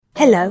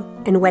Hello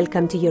and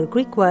welcome to Your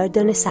Greek Word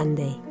on a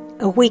Sunday,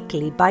 a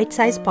weekly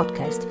bite-sized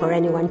podcast for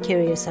anyone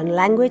curious on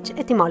language,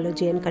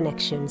 etymology and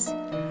connections.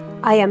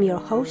 I am your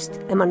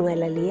host,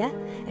 Emanuela Lia,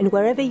 and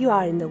wherever you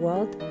are in the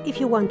world, if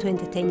you want to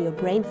entertain your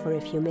brain for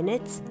a few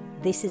minutes,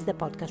 this is the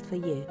podcast for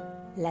you.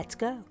 Let's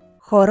go!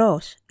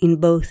 Choros in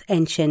both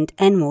ancient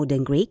and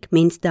modern Greek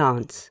means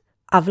dance.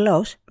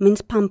 Avlos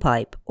means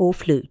panpipe or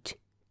flute.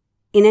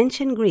 In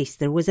ancient Greece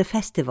there was a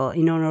festival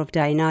in honor of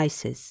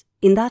Dionysus.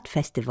 In that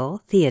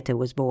festival, theatre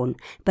was born,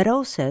 but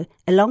also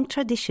a long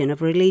tradition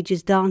of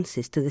religious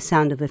dances to the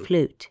sound of a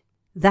flute.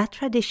 That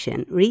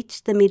tradition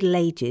reached the Middle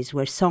Ages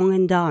where song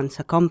and dance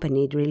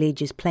accompanied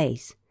religious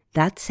plays.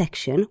 That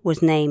section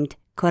was named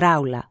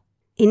choraula.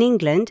 In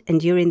England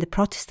and during the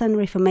Protestant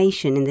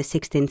Reformation in the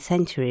 16th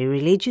century,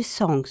 religious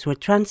songs were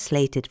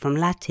translated from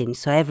Latin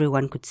so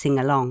everyone could sing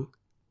along.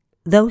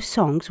 Those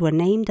songs were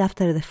named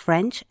after the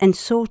French and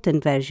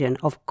shortened version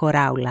of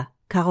choraula,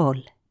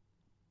 carol.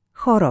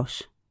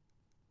 Choros.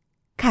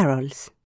 Carols.